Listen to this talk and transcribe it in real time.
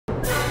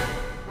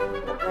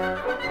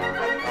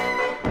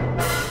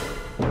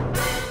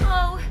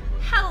Oh,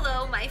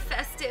 hello, my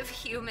festive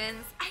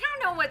humans. I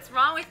don't know what's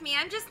wrong with me.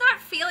 I'm just not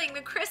feeling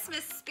the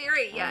Christmas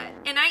spirit yet.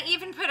 And I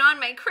even put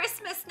on my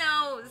Christmas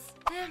nose.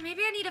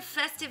 Maybe I need a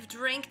festive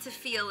drink to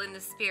feel in the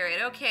spirit.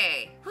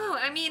 Okay. Whew,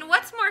 I mean,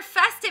 what's more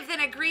festive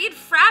than a green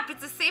frap?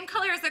 It's the same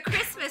color as a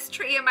Christmas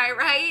tree, am I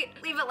right?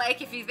 Leave a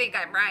like if you think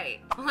I'm right.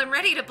 Well, I'm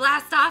ready to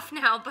blast off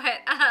now, but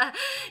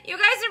you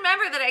guys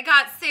remember that I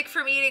got sick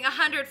from eating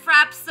 100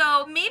 fraps,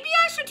 so maybe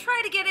I should try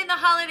to get in the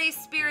holiday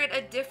spirit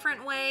a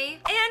different way.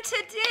 And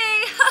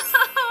today,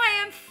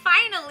 I am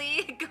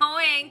finally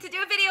going to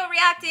do a video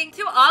reacting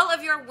to all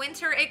of your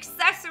winter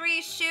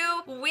accessory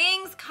shoe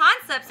wings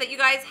concepts that you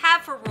guys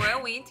have for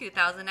Royale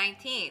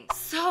 2019.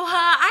 So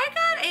I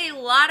got a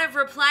lot of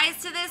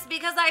replies to this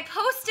because I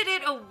posted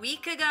it a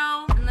week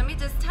ago. And let me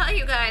just tell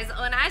you guys,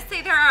 when I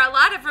say there are a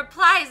lot of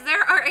replies,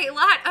 there are a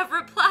lot of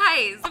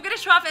replies. So I'm gonna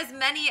show off as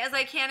many as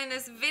I can in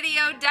this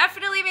video.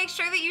 Definitely make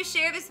sure that you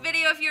share this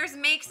video if yours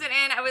makes it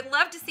in. I would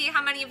love to see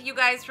how many of you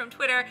guys from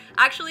Twitter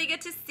actually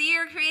get to see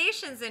your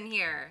creations in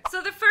here.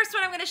 So the first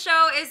one I'm gonna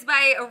show is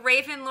by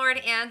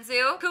Ravenlord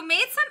Anzu, who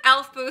made some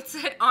elf boots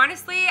that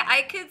honestly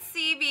I could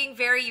see being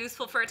very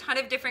useful for a ton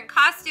of different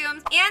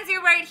costumes.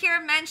 Anzu right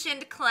here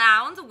mentioned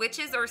clowns,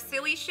 witches, or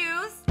silly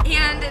shoes.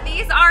 And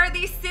these are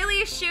the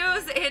silly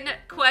shoes in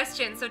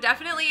question. So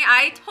definitely,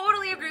 I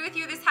totally agree with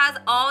you. This has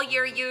all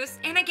year use.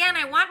 And again,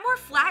 I want more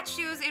flat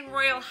shoes in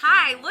Royal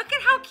High. Look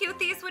at how cute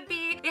these would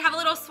be. They have a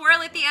little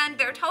swirl at the end.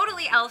 They're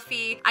totally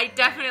elfy. I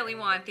definitely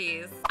want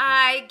these.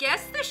 I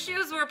guess the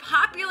shoes were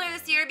popular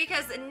this year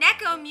because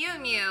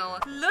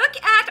𝒵𝒛𝑚𝑒𝑊.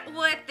 Look at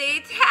what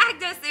they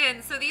tagged us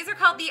in. So these are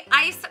called the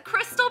Ice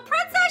Crystal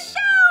Princess shoes.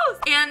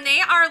 And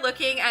they are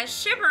looking as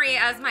shimmery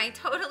as my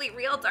totally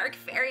real dark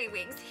fairy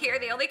wings here.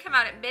 They only come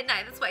out at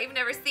midnight. That's why you've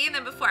never seen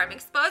them before. I'm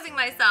exposing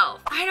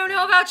myself. I don't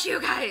know about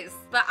you guys,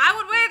 but I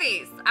would wear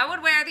these. I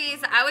would wear these.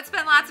 I would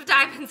spend lots of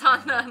diamonds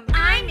on them.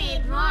 I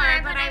need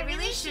more, but I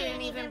really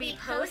shouldn't even be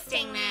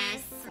posting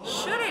this.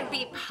 Shouldn't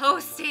be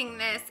posting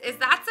this. Is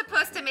that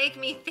supposed to make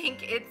me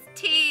think it's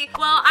tea?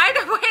 Well,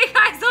 either way,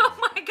 guys,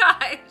 oh my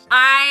gosh.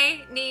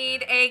 I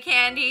need a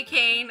candy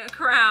cane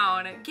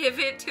crown. Give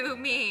it to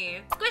me.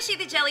 Squishy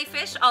the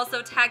Jellyfish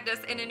also tagged us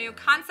in a new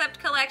concept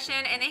collection,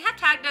 and they have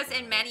tagged us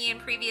in many in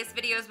previous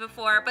videos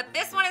before, but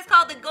this one is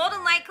called the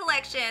Golden Light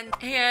Collection.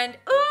 And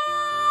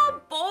ooh,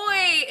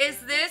 boy, is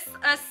this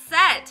a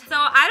set. So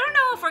I don't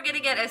know if we're gonna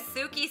get a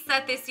Suki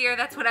set this year.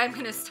 That's what I'm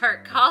gonna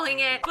start calling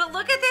it. But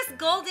look at this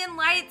golden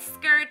light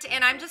skirt,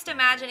 and I'm just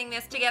imagining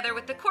this together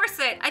with the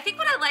corset. I think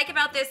what I like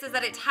about this is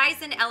that it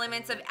ties in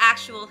elements of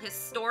actual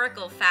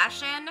historical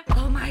fashion.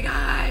 Oh my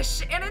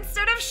gosh. And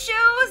instead of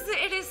shoes,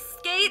 it is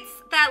skates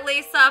that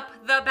lace up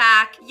the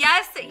back.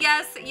 Yes,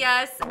 yes,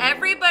 yes.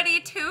 Everybody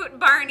toot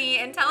Barney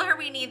and tell her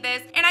we need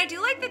this. And I do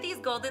like that these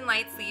golden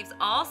light sleeves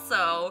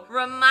also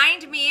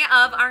remind me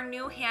of our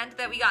new hand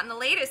that we got in the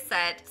latest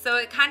set. So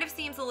it kind of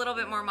seems a little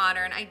bit more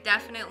modern. I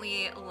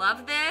definitely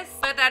love this.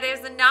 But that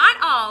is not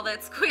all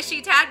that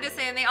Squishy tagged us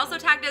in. They also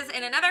tagged us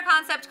in another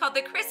concept called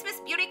the Christmas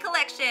Beauty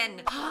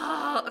Collection.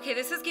 Oh, okay,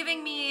 this is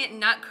giving me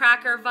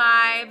Nutcracker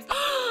vibes.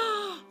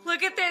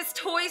 Look at this,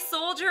 toy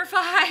soldier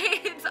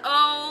vibes.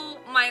 Oh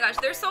my gosh,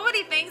 there's so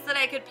many things that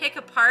I could pick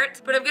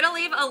apart, but I'm gonna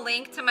leave a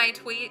link to my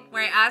tweet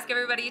where I ask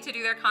everybody to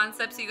do their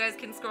concepts so you guys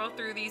can scroll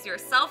through these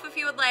yourself if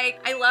you would like.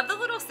 I love the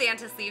little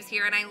Santa sleeves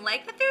here, and I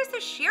like that there's a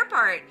sheer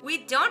part. We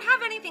don't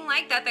have anything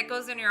like that that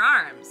goes in your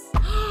arms.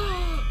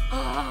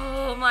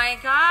 Oh my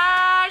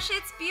gosh,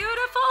 it's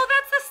beautiful.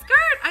 That's a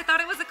skirt. I thought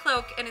it was a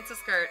cloak, and it's a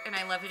skirt, and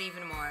I love it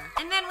even more.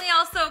 And then we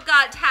also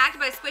got tagged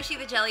by Squishy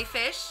the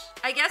Jellyfish.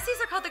 I guess these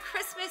are called the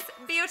Christmas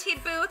Beauty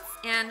Boots,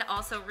 and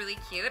also really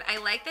cute. I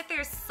like that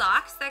there's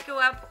socks that go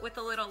up with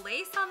a little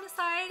lace on the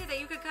side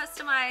that you could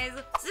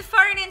customize.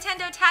 𝒲𝒶𝓉𝒸𝒽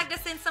Nintendo tagged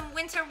us in some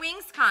winter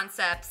wings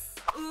concepts.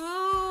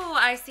 Ooh,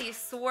 I see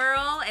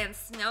swirl and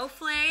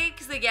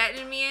snowflakes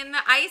getting me in the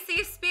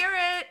icy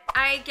spirit.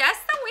 I guess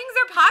the wings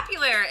are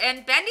popular,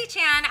 and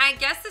Bendy-chan, I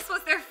guess this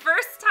was their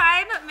first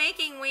time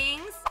making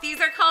wings.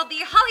 These are called the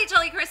Holly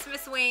Jolly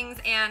Christmas wings,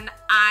 and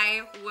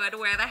I would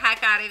wear the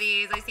heck out of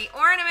these. I see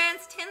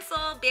ornaments,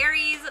 tinsel,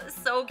 berries,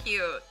 so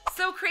cute.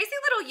 So Crazy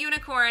Little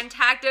Unicorn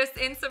tagged us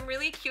in some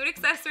really cute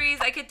accessories.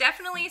 I could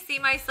definitely see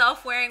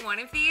myself wearing one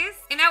of these,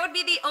 and that would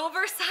be the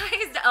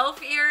oversized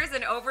elf ears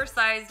and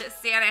oversized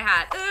Santa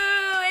hat.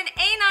 Ooh, and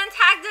Anon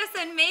tagged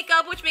us in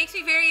makeup, which makes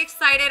me very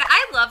excited.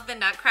 I love the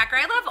Nutcracker.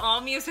 I love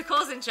all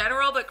musicals in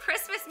general, but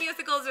Christmas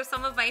musicals are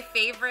some of my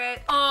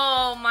favorite.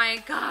 Oh my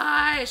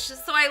gosh.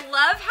 So I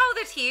love how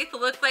the teeth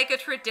look like a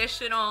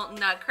traditional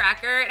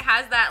Nutcracker. It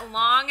has that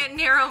long,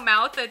 narrow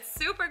mouth that's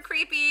super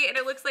creepy, and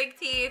it looks like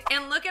teeth.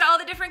 And look at all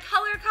the different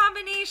color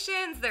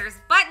combinations. There's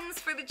buttons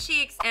for the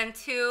cheeks and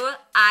two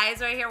eyes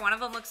right here. One of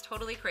them looks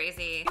totally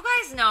crazy. You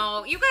guys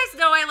know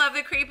I love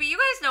the creepy. You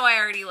guys know I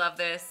already love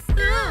this.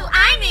 Ooh,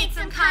 I made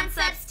some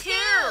concepts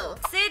too.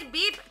 Sid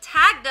Beep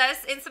tagged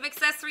us in some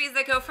accessories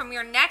that go from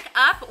your neck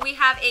up. We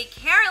have a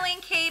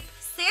caroling cape,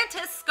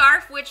 Santa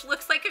scarf, which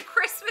looks like a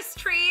Christmas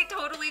tree.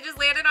 Totally just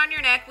landed on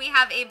your neck. We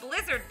have a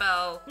blizzard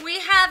bow. We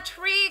have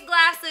tree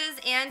glasses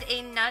and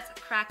a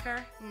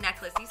nutcracker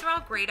necklace. These are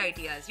all great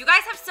ideas. You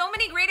guys have so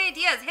many great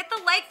ideas. Hit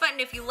the like button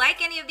if you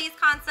like any of these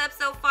concepts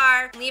so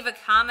far. Leave a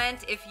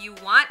comment if you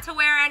want to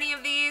wear any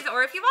of these,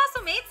 or if you've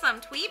also made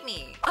some, tweet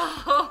me.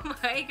 Oh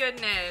my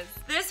goodness.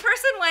 This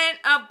person went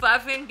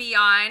above and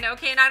beyond.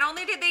 Okay, not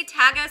only did they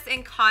tag us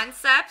in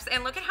concepts,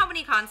 and look at how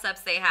many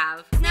concepts they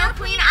have. Snow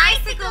Queen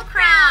icicle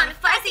crown,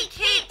 fuzzy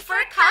cape,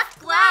 fur cuffed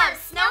gloves,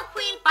 Snow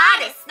Queen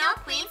bodice, Snow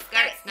Queen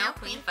skirt, Snow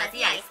Queen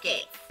fuzzy ice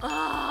skates.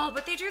 Oh,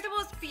 but they drew the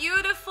most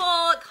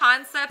beautiful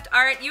concept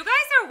art. You guys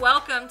are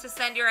welcome to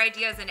send your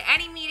ideas in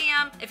any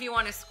medium. If you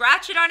want to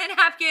scratch it on a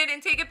napkin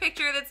and take a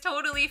picture, that's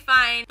totally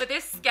fine. But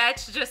this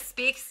sketch just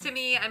speaks to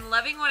me. I'm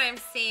loving what I'm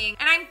seeing.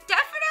 And I'm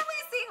definitely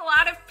seeing a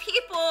lot of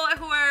people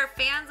who are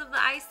fans of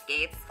the ice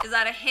skates. Is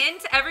that a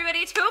hint?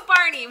 Everybody to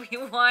Barney, we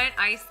want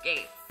ice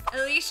skates.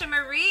 Alicia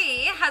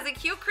Marie has a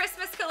cute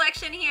Christmas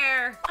collection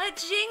here. A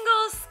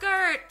jingle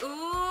skirt.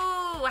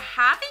 Ooh,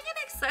 having an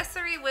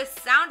accessory with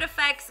sound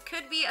effects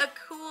could be a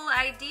cool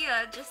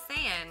idea, just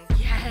saying.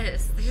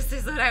 Yes, this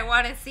is what I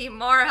want to see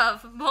more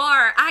of.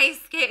 More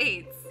ice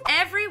skates.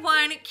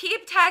 Everyone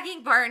keep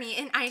tagging Barney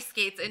in ice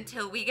skates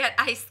until we get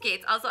ice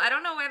skates. Also, I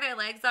don't know where their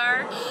legs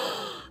are.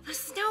 The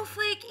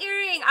snowflake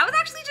earring. I was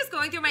actually just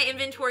going through my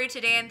inventory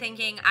today and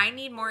thinking, I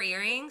need more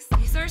earrings.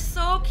 These are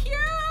so cute.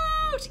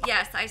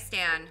 Yes, I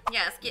stand.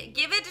 Yes,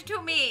 give it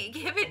to me.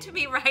 Give it to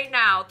me right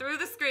now through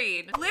the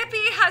screen.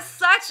 Lippy has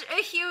such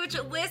a huge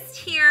list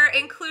here,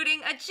 including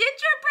a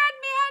gingerbread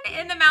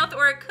man in the mouth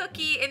or a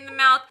cookie in the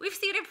mouth. We've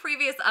seen in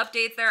previous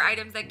updates there are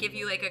items that give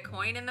you like a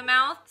coin in the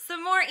mouth.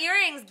 Some more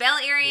earrings, bell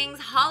earrings,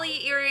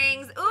 holly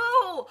earrings.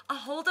 Ooh, a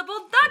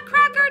holdable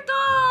nutcracker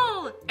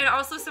doll. And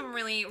also some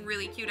really,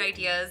 really cute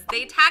ideas.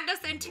 They tagged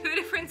us in 2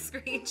 different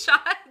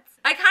screenshots.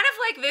 I kind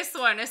of like this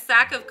one, a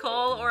sack of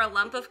coal or a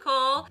lump of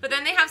coal. But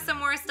then they have some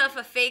more stuff,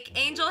 a fake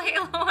angel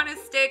halo on a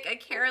stick, a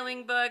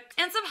caroling book,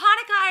 and some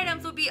Hanukkah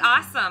items would be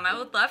awesome. I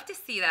would love to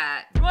see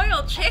that.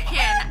 Royal Chicken,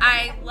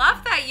 I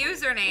love that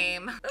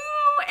username.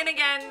 Ooh, and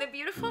again, the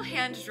beautiful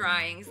hand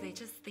drawings, they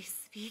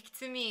speak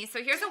to me.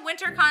 So here's a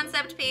winter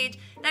concept page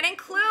that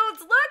includes,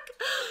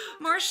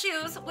 look, more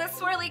shoes with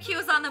swirly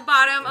cues on the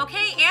bottom.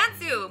 Okay,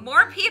 Anzu,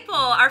 more people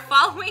are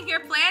following your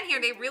plan here.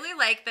 They really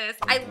like this.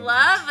 I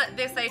love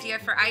this idea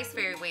for ice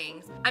fairy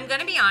wings. I'm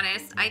gonna be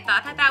honest, I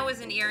thought that that was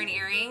an ear and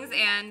earrings,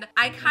 and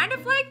I kind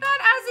of like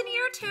that as an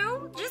ear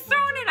too. Just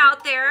throwing it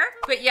out there.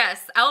 But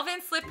yes,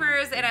 elven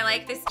slippers, and I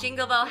like this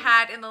jingle bell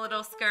hat and the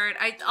little skirt.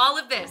 All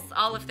of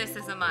this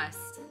is a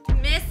must.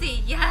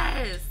 Missy,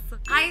 yes.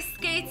 Ice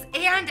skates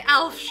and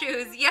elf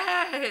shoes,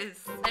 yes.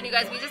 And you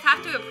guys, we just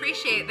have to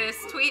appreciate this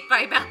tweet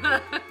by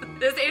Bella.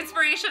 This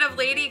inspiration of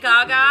Lady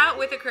Gaga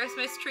with a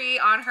Christmas tree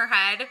on her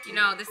head. You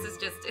know, this is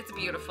just, it's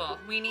beautiful.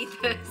 We need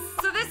this.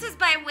 So this is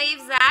by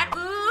WaveZat.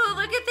 Ooh,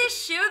 look at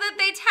this shoe that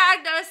they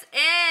tagged us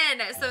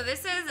in. So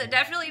this is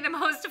definitely the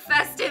most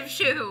festive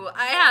shoe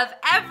I have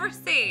ever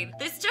seen.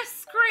 This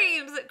just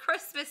screams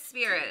Christmas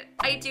spirit.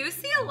 I do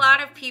see a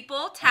lot of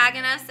people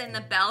tagging us in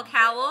the bell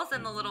cowls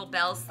and the little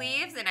bell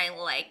sleeves, and I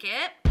like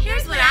it.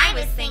 Here's what I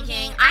was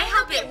thinking. I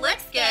hope it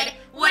looks good.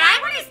 What I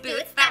want is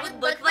boots that would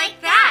look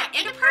like that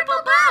and a purple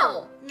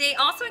bow. They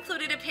also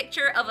included a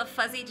picture of a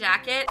fuzzy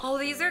jacket. Oh,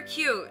 these are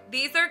cute.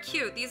 These are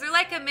cute. These are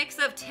like a mix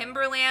of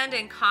Timberland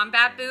and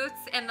combat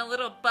boots, and the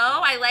little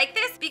bow. I like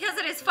this because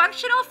it is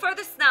functional for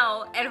the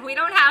snow, and we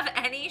don't have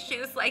any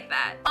shoes like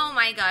that. Oh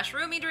my gosh,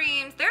 Roomy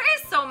Dreams. There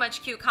is so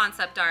much cute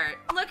concept art.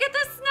 Look at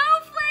the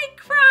snowflake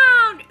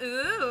crown.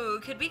 Ooh,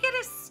 could we get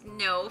a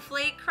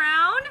snowflake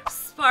crown?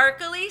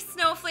 Sparkly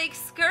snowflake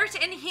skirt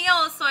and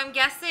heels. So I'm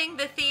guessing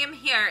the theme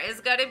here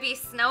is gonna be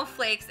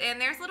snowflakes, and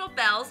there's little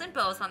bells and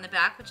bows on the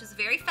back, which is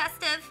very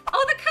festive.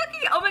 Oh, the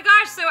cookie. Oh my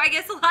gosh. So I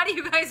guess a lot of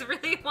you guys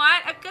really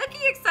want a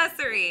cookie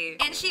accessory.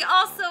 And she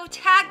also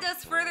tagged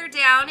us further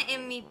down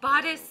in the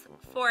bodice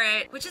for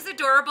it, which is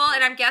adorable.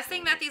 And I'm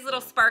guessing that these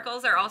little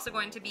sparkles are also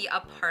going to be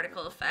a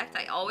particle effect.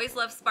 I always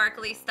love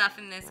sparkly stuff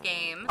in this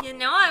game. You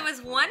know, I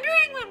was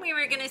wondering when we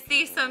were gonna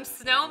see some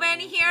snowmen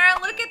here.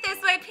 Look at this,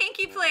 my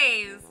Pinky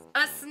Plays.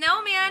 A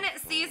snowman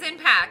season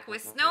pack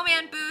with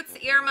snowman boots,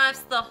 earmuffs,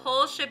 the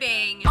whole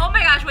shebang. Oh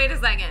my gosh, wait a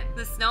second.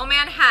 The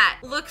snowman hat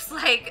looks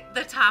like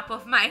the top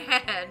of my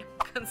head.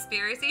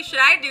 Conspiracy? Should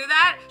I do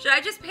that? Should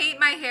I just paint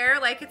my hair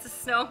like it's a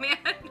snowman?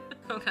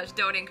 Oh gosh,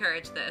 don't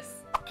encourage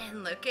this.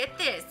 And look at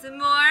this,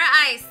 more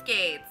ice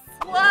skates.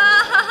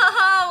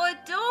 Whoa, a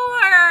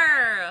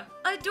door!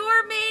 A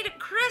door made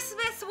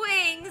Christmas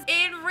wings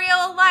in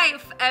real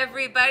life,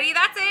 everybody.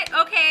 That's it.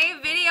 Okay,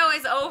 video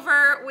is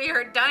over. We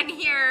are done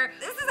here.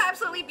 This is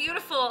absolutely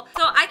beautiful.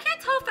 So I can't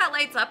tell if that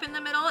lights up in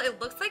the middle. It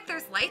looks like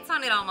there's lights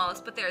on it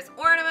almost, but there's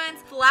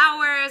ornaments,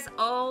 flowers.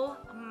 Oh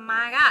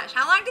my gosh,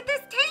 how long did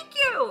this take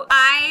you?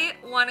 I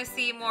want to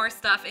see more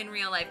stuff in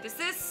real life. This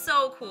is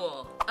so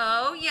cool.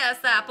 Oh yes,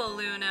 Apple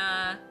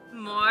Luna.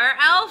 More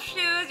elf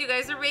shoes. You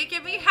guys are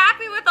making me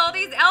happy with all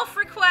these elf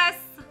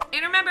requests.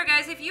 And remember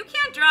guys, if you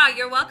can't draw,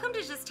 you're welcome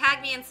to just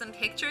tag me in some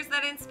pictures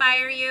that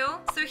inspire you.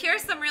 So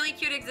here's some really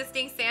cute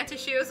existing Santa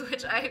shoes,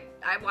 which I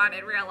want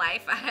in real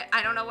life.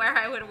 I don't know where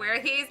I would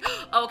wear these.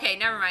 Okay,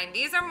 never mind.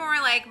 These are more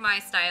like my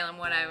style and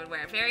what I would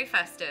wear. Very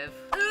festive.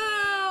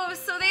 Ooh,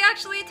 so they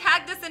actually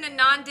tagged us in a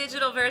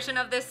non-digital version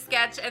of this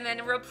sketch and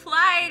then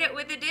replied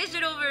with a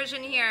digital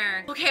version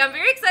here. Okay, I'm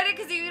very excited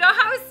because you know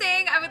how I was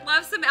saying I would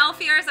love some elf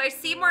ears. I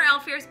see more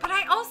elf ears, but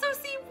I also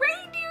see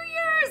reindeer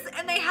ears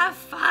and they have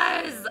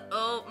fuzz.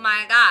 Oh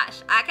my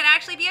gosh, I could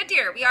actually be a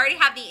deer. We already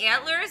have the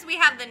antlers, we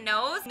have the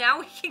nose, now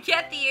we can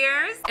get the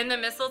ears. And the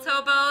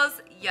mistletoe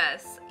bows,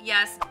 yes,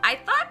 yes. I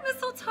thought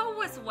mistletoe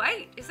was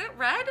white. Is it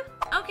red?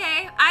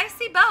 Okay, I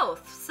see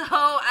both. So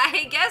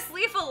I guess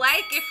leave a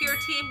like if you're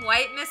team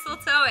white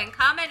mistletoe and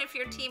comment if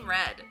you're team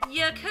red.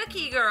 Yeah,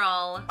 cookie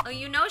girl. Oh,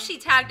 you know she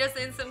tagged us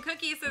in some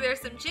cookies, so there's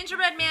some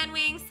gingerbread man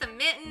wings, some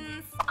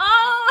mittens.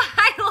 Oh,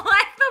 I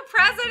like the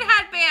present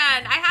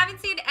headband. I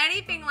haven't seen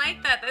anything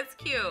like that. That's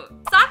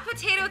cute.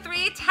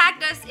 𝒲𝒶𝓉𝒸𝒽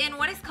tagged us in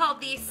what is called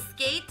the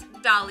skate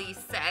dolly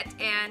set,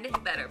 and you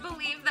better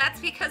believe that's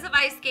because of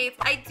ice skates.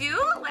 I do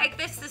like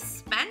this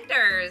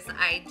suspenders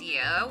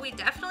idea. We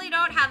definitely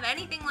don't have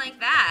anything like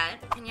that.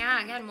 And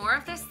yeah, again, more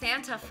of this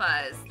Santa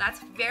fuzz.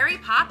 That's very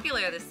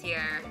popular this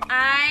year.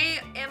 I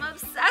am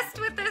obsessed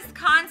with this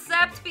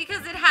concept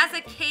because it has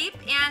a cape,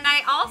 and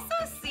I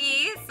also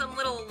see some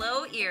little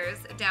low ears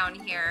down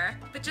here,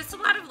 but just a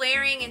lot of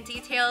layering and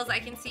details. I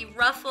can see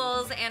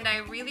ruffles, and I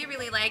really,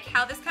 really like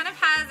how this kind of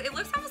has, it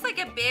looks almost like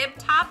a bib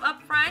top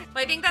up front,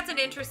 but I think that's an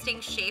interesting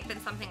shape and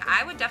something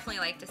I would definitely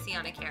like to see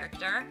on a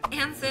character.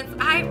 And since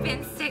I've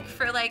been sick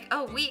for like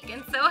a week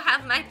and so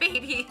have my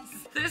babies,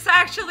 this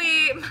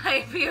actually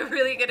might be a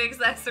really good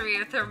accessory,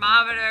 a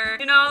thermometer,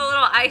 you know, the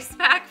little ice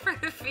pack for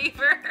the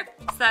fever.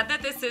 Sad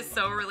that this is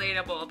so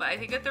relatable, but I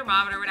think a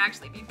thermometer would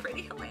actually be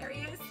pretty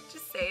hilarious.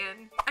 Just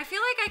saying. I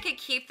feel like I could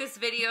keep this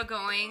video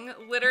going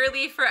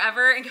literally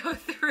forever and go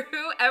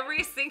through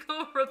every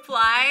single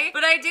reply,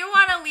 but I do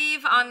want to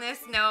leave on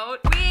this note.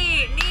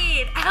 We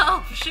need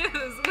elf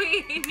shoes.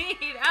 We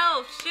need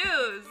elf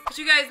shoes. But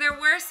you guys, there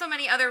were so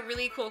many other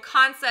really cool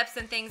concepts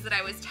and things that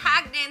I was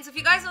tagged in, so if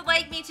you guys would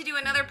like me to do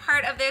another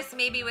part of this,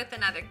 maybe with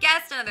another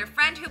guest, another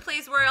friend who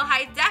plays Royale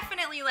High,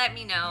 definitely let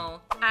me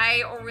know.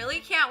 I really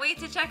can't wait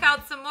to check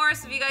out some more,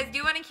 so if you guys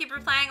do want to keep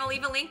replying, I'll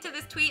leave a link to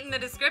this tweet in the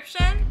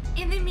description.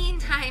 In the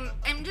meantime,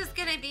 I'm just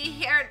gonna be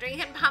here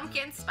drinking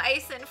pumpkin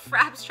spice and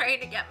fraps trying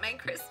to get my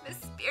Christmas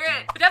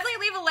spirit. But definitely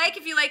leave a like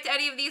if you liked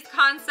any of these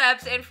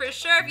concepts, and for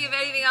sure if you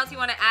have anything else you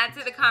want to add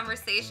to the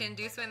conversation,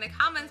 do so in the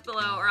comments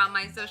below or on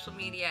my social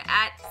media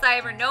at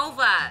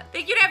CYBERNOVA.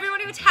 Thank you to everyone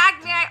who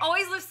tagged me. I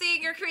always love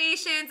seeing your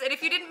creations, and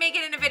if you didn't make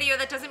it in a video,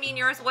 that doesn't mean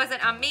yours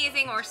wasn't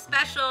amazing or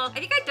special. I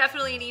think I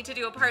definitely need to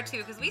do a part 2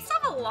 because we still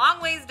have a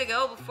long ways to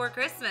go before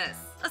Christmas.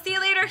 I'll see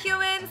you later,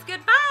 humans.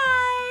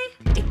 Goodbye.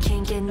 It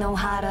can't get no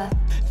hotter.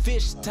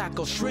 Fish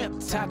taco, shrimp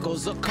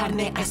tacos, or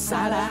carne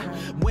asada.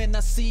 When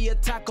I see a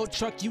taco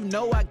truck, you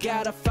know I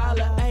gotta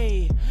follow.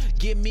 Hey,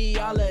 give me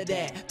all of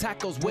that.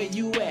 Tacos, where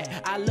you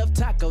at? I love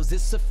tacos,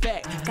 it's a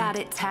fact. Got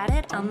it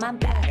tatted on my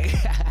back.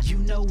 You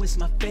know it's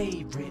my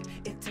favorite.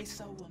 It tastes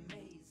so